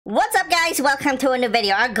guys? Welcome to a new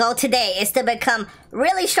video. Our goal today is to become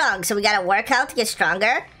really strong. So we gotta work out to get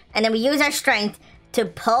stronger. And then we use our strength to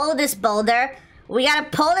pull this boulder. We gotta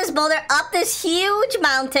pull this boulder up this huge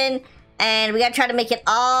mountain. And we gotta try to make it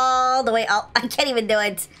all the way up. I can't even do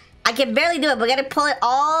it. I can barely do it. But we gotta pull it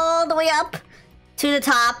all the way up to the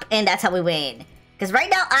top. And that's how we win. Because right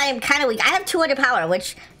now I am kind of weak. I have 200 power,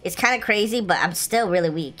 which is kind of crazy. But I'm still really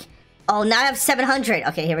weak. Oh, now I have 700.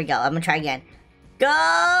 Okay, here we go. I'm gonna try again. Go!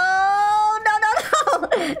 No!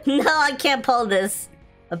 No, I can't pull this.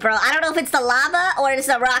 Bro, I don't know if it's the lava or it's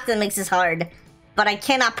the rock that makes this hard. But I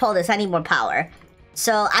cannot pull this. I need more power.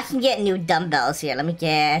 So I can get new dumbbells here. Let me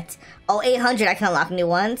get... Oh, 800. I can unlock new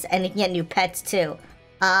ones. And you can get new pets too.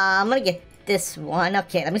 I'm gonna get this one.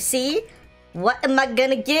 Okay, let me see. What am I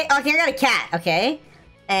gonna get? Oh, okay, I got a cat. Okay.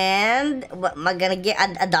 And what am I gonna get?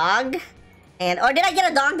 A dog? And... Or did I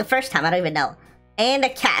get a dog the first time? I don't even know. And a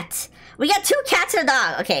cat. We got 2 cats and a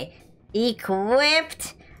dog. Okay.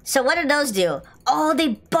 Equipped. So what do those do? Oh, they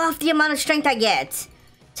buff the amount of strength I get.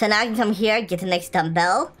 So now I can come here, get the next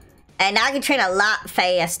dumbbell. And now I can train a lot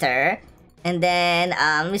faster. And then,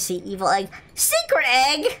 let me see. Evil egg. Secret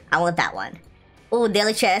egg. I want that one. Oh,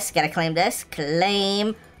 daily chest. Gotta claim this.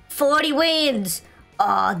 Claim. 40 wins.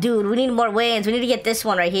 Oh, dude. We need more wins. We need to get this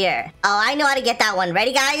one right here. Oh, I know how to get that one.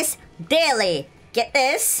 Ready, guys? Daily. Get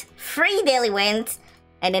this. Free daily wins.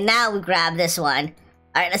 And then now we grab this one.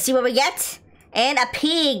 Alright, let's see what we get. And a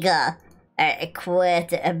pig. Alright,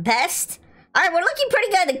 equipped best. Alright, we're looking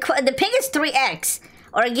pretty good. The pig is 3x.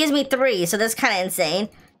 Or it gives me 3, so that's kind of insane.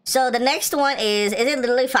 So the next one is it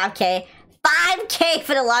literally 5k? 5k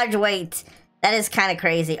for the large weight. That is kind of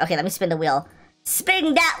crazy. Okay, let me spin the wheel.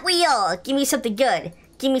 Spin that wheel. Give me something good.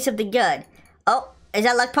 Give me something good. Oh, is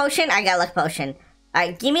that luck potion? I got luck potion.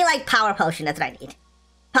 Alright, give me like power potion. That's what I need.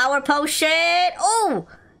 Power potion. Oh,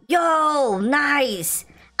 yo, nice.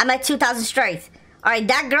 I'm at 2,000 strength. All right,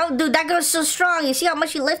 that girl, dude, that girl's so strong. You see how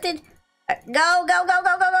much she lifted? Go.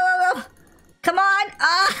 Come on.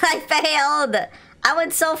 Oh, I failed. I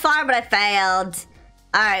went so far, but I failed.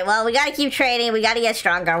 All right, well, we got to keep training. We got to get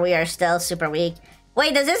stronger. We are still super weak.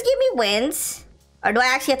 Wait, does this give me wins? Or do I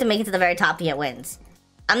actually have to make it to the very top to get wins?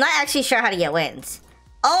 I'm not actually sure how to get wins.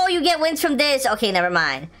 Oh, you get wins from this. Okay, never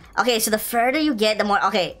mind. Okay, so the further you get, the more...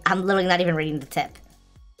 Okay, I'm literally not even reading the tip.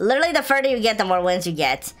 Literally, the further you get, the more wins you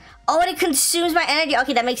get. Oh, and it consumes my energy.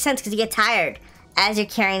 Okay, that makes sense because you get tired as you're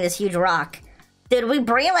carrying this huge rock. Dude, we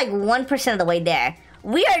bring it like 1% of the way there.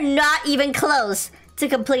 We are not even close to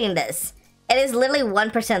completing this. It is literally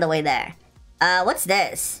 1% of the way there. What's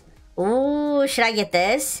this? Ooh, should I get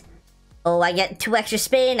this? Oh, I get 2 extra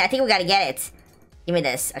spin. I think we gotta get it. Give me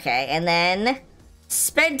this. Okay, and then...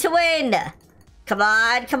 Spin to win! Come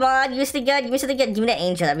on, use the good, use the good. Give me the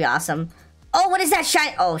angel, that'd be awesome. Oh, what is that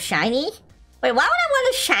shiny? Oh, shiny? Wait, why would I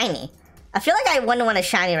want a shiny? I feel like I wouldn't want a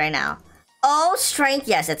shiny right now. Oh, strength,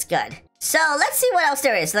 yes, that's good. So, let's see what else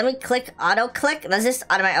there is. Let me click auto-click. Does this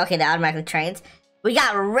automatic? Okay, that automatically trains. We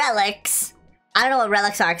got relics. I don't know what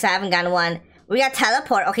relics are because I haven't gotten one. We got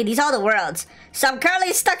teleport. Okay, these are all the worlds. So, I'm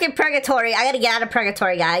currently stuck in purgatory. I gotta get out of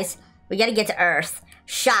purgatory, guys. We gotta get to Earth.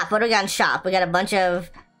 Shop, what do we got in shop? We got a bunch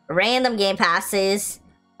of... random game passes.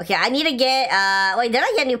 Okay, I need to get, wait, did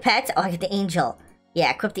I get new pets? Oh, I get the angel.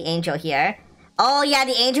 Yeah, equip the angel here. Oh, yeah,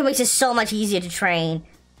 the angel makes it so much easier to train.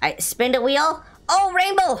 Alright, spin the wheel. Oh,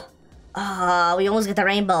 rainbow. Oh, we almost get the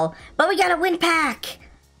rainbow. But we got a win pack.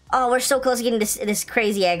 Oh, we're so close to getting this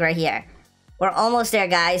crazy egg right here. We're almost there,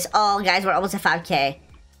 guys. Oh, guys, we're almost at 5k.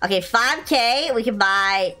 Okay, 5k, we can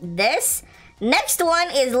buy this. Next one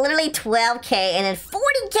is literally 12k and then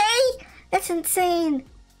 40k? That's insane.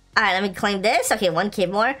 Alright, let me claim this. Okay,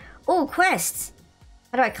 1k more. Oh, quests.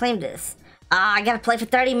 How do I claim this? Ah, I gotta play for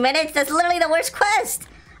 30 minutes. That's literally the worst quest.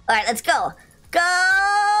 Alright, let's go. Go!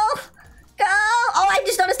 Go! Oh, I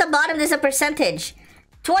just noticed the bottom there's a percentage.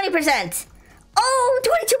 20%. Oh,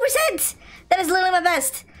 22%! That is literally my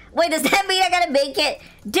best. Wait, does that mean I gotta make it?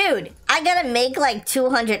 Dude, I gotta make like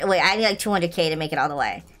 200... Wait, I need like 200k to make it all the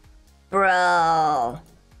way. Bro,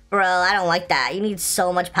 I don't like that. You need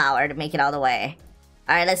so much power to make it all the way.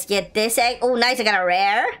 Alright, let's get this egg. Oh, nice. I got a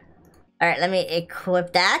rare. Alright, let me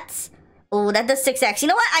equip that. Oh, that does 6x. You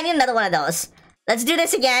know what? I need another one of those. Let's do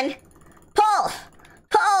this again. Pull.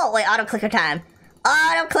 Pull. Wait, auto-clicker time.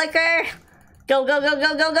 Auto-clicker. Go.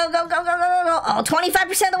 Oh,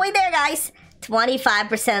 25% of the way there, guys.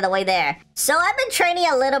 25% of the way there. So I've been training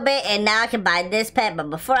a little bit, and now I can buy this pet. But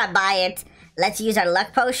before I buy it, let's use our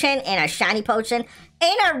luck potion and our shiny potion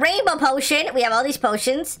and our rainbow potion. We have all these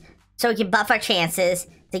potions. So we can buff our chances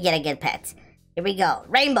to get a good pet. Here we go.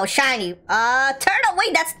 Rainbow, shiny. Turtle.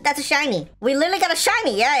 Wait, that's a shiny. We literally got a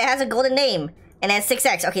shiny. Yeah, it has a golden name. And then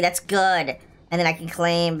 6x. Okay, that's good. And then I can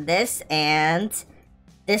claim this and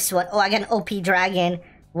this one. Oh, I got an OP dragon.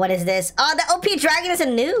 What is this? Oh, the OP dragon is a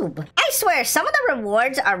noob. I swear, some of the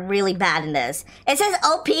rewards are really bad in this. It says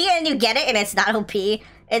OP and you get it and it's not OP.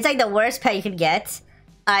 It's like the worst pet you could get.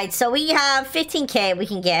 Alright, so we have 15k. We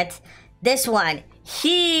can get this one.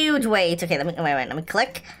 Huge weight. Okay, let me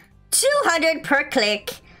click. 200 per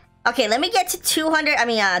click. Okay, let me get to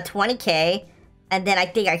 20k. And then I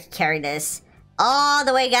think I can carry this all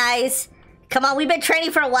the way, guys. Come on, we've been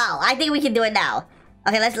training for a while. I think we can do it now.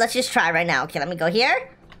 Okay, let's just try right now. Okay, let me go here.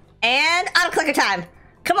 And auto clicker time.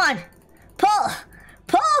 Come on. Pull.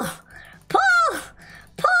 Pull. Pull.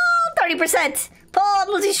 Pull. 30%. Pull. I'm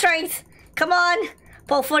losing strength. Come on.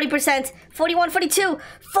 Pull 40%. 41, 42.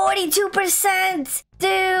 42%.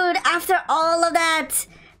 Dude, after all of that,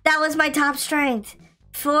 that was my top strength.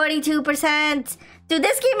 42%. Dude,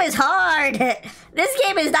 this game is hard. This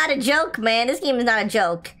game is not a joke, man. This game is not a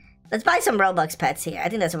joke. Let's buy some Robux pets here. I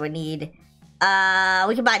think that's what we need.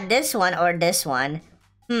 We can buy this one or this one.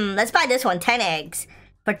 Let's buy this one. 10 eggs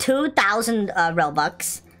for 2,000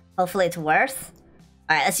 Robux. Hopefully it's worth.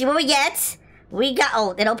 Alright, let's see what we get. We got...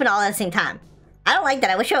 Oh, it opened all at the same time. I don't like that.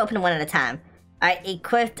 I wish I opened one at a time. Alright,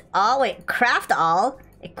 equipped all. Wait, craft all.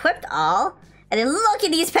 Equipped all. And then look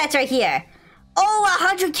at these pets right here. Oh,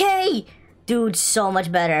 100k! Dude, so much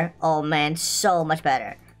better. Oh, man, so much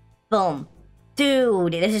better. Boom.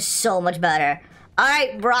 Dude, this is so much better.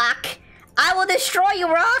 Alright, Rock. I will destroy you,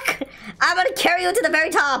 Rock. I'm gonna carry you to the very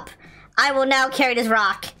top. I will now carry this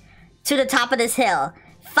rock to the top of this hill.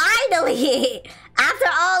 Finally! After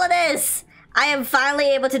all of this, I am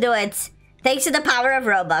finally able to do it. Thanks to the power of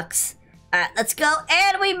Robux. Alright, let's go.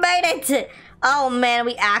 And we made it! Oh, man,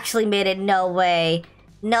 we actually made it. No way.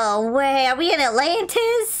 No way. Are we in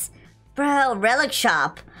Atlantis? Bro, relic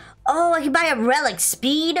shop. Oh, I can buy a relic.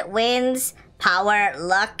 Speed, wins, power,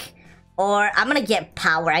 luck. Or I'm gonna get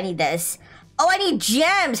power. I need this. Oh, I need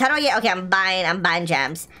gems. How do I get... Okay, I'm buying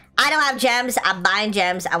gems. I don't have gems. I'm buying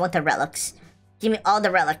gems. I want the relics. Give me all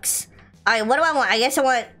the relics. Alright, what do I want? I guess I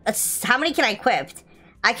want... How many can I equip?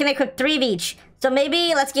 I can equip 3 of each. So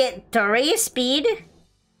maybe let's get 3 speed.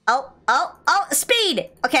 Oh,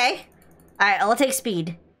 speed! Okay. Alright, I'll take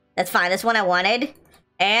speed. That's fine. That's one I wanted.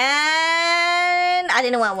 And... I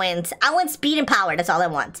didn't want wins. I want speed and power. That's all I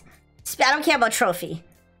want. I don't care about trophy.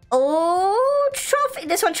 Oh, trophy.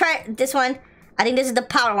 This one, try this one. I think this is the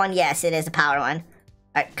power one. Yes, it is the power one.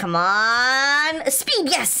 All right, come on. Speed,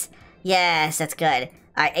 yes. Yes, that's good.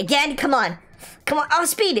 All right, again, come on. Come on. Oh,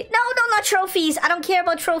 speed. No, not trophies. I don't care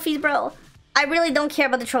about trophies, bro. I really don't care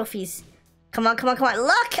about the trophies. Come on.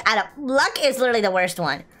 Luck. Luck is literally the worst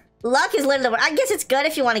one. Luck is literally the worst. I guess it's good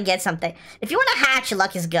if you want to get something. If you want to hatch,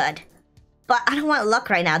 luck is good. But I don't want luck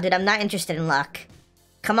right now, dude. I'm not interested in luck.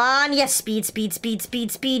 Come on. Yes, speed.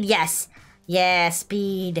 Yes. Yeah,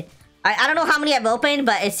 speed. I don't know how many I've opened,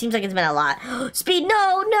 but it seems like it's been a lot. Speed.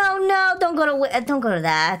 No. Don't go to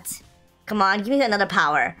that. Come on. Give me another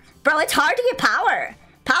power. Bro, it's hard to get power.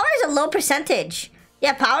 Power is a low percentage.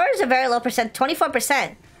 Yeah, power is a very low percent.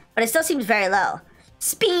 24%. But it still seems very low.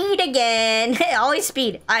 Speed again. Always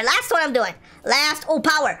speed. All right, last one I'm doing. Last. Oh,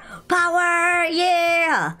 power. Power.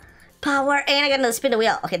 Yeah. Power. And I got another spin the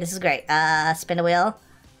wheel. Okay, this is great. Spin the wheel.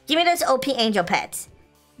 Give me this OP angel pet.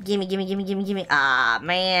 Gimme. Ah,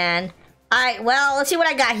 man. Alright, well, let's see what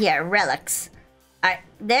I got here. Relics. Alright,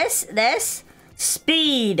 this.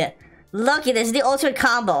 Speed. Look at this. This is the ultimate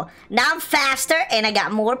combo. Now I'm faster and I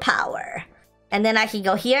got more power. And then I can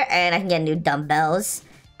go here and I can get new dumbbells.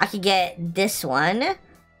 I can get this one.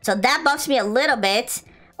 So that buffs me a little bit.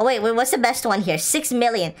 Oh, wait, what's the best one here? 6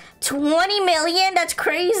 million. 20 million? That's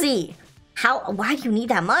crazy. Why do you need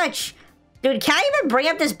that much? Dude, can I even bring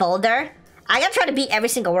up this boulder? I gotta try to beat every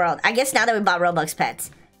single world. I guess now that we bought Robux pets,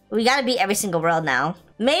 we gotta beat every single world now.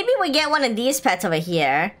 Maybe we get one of these pets over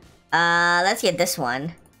here. Let's get this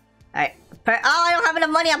one. Alright. Oh, I don't have enough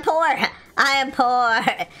money. I'm poor. I am poor.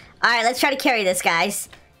 Alright, let's try to carry this, guys.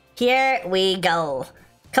 Here we go.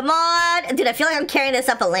 Come on. Dude, I feel like I'm carrying this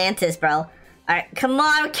up Atlantis, bro. Alright, come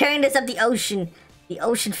on. We're carrying this up the ocean. The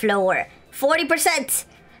ocean floor. 40%.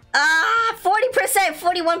 40%.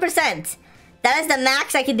 41%. That is the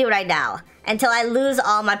max I can do right now. Until I lose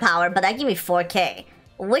all my power. But that give me 4k.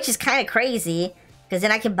 Which is kind of crazy. Because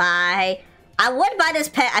then I can buy... I would buy this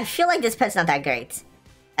pet. I feel like this pet's not that great.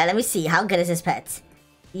 Let me see. How good is this pet?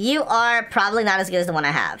 You are probably not as good as the one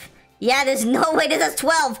I have. Yeah, there's no way. This does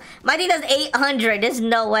 12. My thing does 800. There's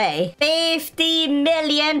no way. 50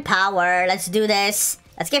 million power. Let's do this.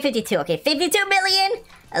 Let's get 52. Okay, 52 million.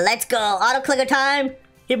 Let's go. Auto clicker time.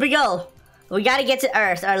 Here we go. We gotta get to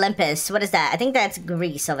Earth or Olympus. What is that? I think that's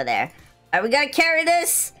Greece over there. Alright, we gotta carry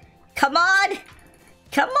this. Come on.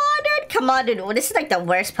 Come on, dude. Come on, dude. Well, this is like the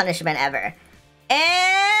worst punishment ever.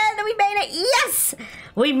 And we made it. Yes!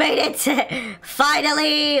 We made it.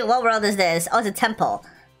 Finally. What world is this? Oh, it's a temple.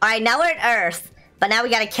 Alright, now we're at Earth. But now we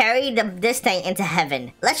gotta carry this thing into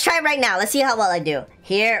heaven. Let's try it right now. Let's see how well I do.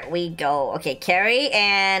 Here we go. Okay, carry.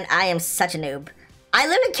 And I am such a noob. I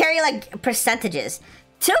literally carry like percentages.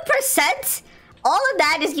 2%? All of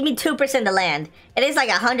that just give me 2% to land. It is like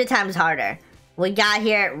 100 times harder. We got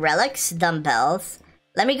here relics, dumbbells.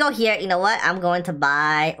 Let me go here. You know what? I'm going to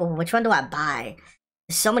buy... Oh, which one do I buy?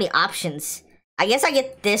 There's so many options. I guess I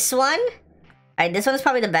get this one. Alright, this one is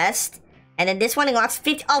probably the best. And then this one unlocks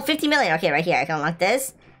 50... Oh, 50 million. Okay, right here. I can unlock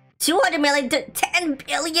this. 200 million to 10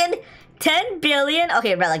 billion. 10 billion.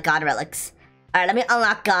 Okay, relic. God relics. Alright, let me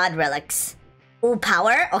unlock God relics. Ooh,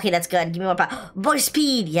 power? Okay, that's good. Give me more power. More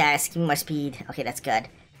speed. Yes, give me more speed. Okay, that's good.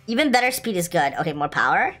 Even better speed is good. Okay, more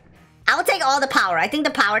power. I'll take all the power. I think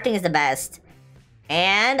the power thing is the best.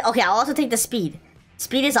 And, okay, I'll also take the speed.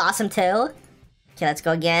 Speed is awesome, too. Okay, let's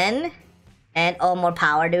go again. And, oh, more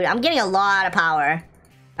power, dude. I'm getting a lot of power.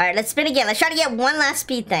 Alright, let's spin again. Let's try to get one last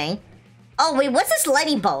speed thing. Oh, wait, what's this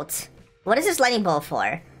lightning bolt? What is this lightning bolt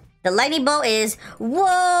for? The lightning bolt is...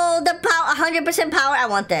 Whoa, the power, 100% power. I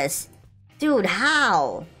want this. Dude,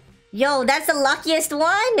 how? Yo, that's the luckiest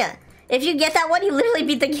one. If you get that one, you literally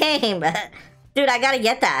beat the game. Dude, I gotta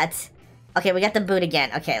get that. Okay, we got the boot again.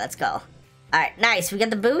 Okay, let's go. Alright, nice. We got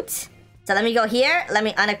the boot. So let me go here. Let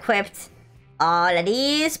me unequip all of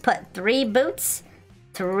these. Put 3 boots.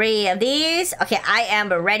 3 of these. Okay, I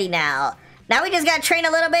am ready now. Now we just gotta train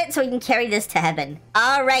a little bit so we can carry this to heaven.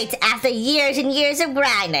 Alright, after years and years of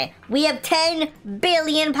grinding, we have 10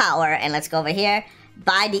 billion power. And let's go over here.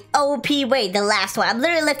 Buy the OP way, the last one. I'm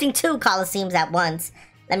literally lifting 2 Colosseums at once.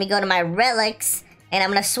 Let me go to my relics. And I'm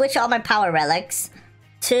gonna switch all my power relics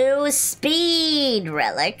to speed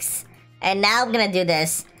relics. And now I'm gonna do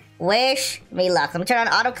this. Wish me luck. Let me turn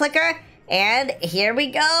on auto clicker. And here we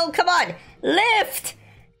go. Come on. Lift.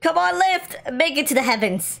 Come on, lift. Make it to the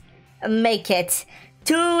heavens. Make it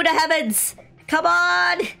to the heavens. Come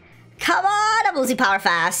on. Come on. I'm losing power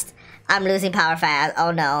fast. I'm losing power fast.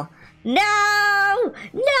 Oh, no. No.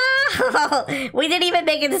 No. We didn't even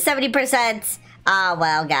make it to 70%. Ah,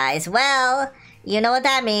 well, guys. Well, you know what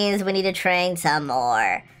that means. We need to train some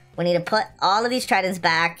more. We need to put all of these tridents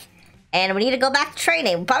back. And we need to go back to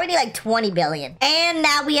training. We probably need like 20 billion. And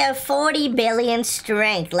now we have 40 billion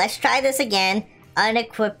strength. Let's try this again.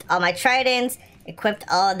 Unequipped all my tridents. Equipped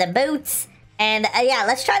all the boots. And yeah,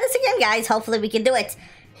 let's try this again, guys. Hopefully we can do it.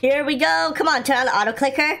 Here we go. Come on, turn on the auto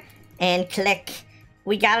clicker. And click.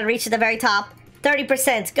 We gotta reach to the very top.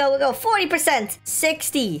 30%. Go, go, go. 40%.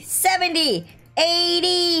 60. 70.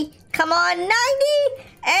 80. Come on, 90.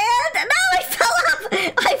 And no, I fell off.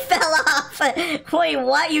 I fell off. Wait,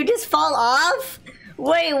 what? You just fall off?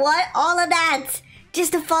 Wait, what? All of that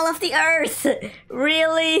just to fall off the earth?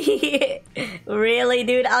 Really? Really,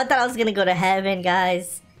 dude? I thought I was gonna go to heaven,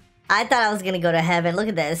 guys. I thought I was gonna go to heaven. Look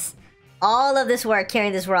at this. All of this work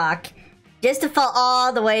carrying this rock just to fall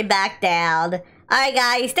all the way back down. Alright,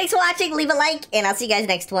 guys. Thanks for watching. Leave a like, and I'll see you guys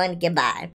next one. Goodbye.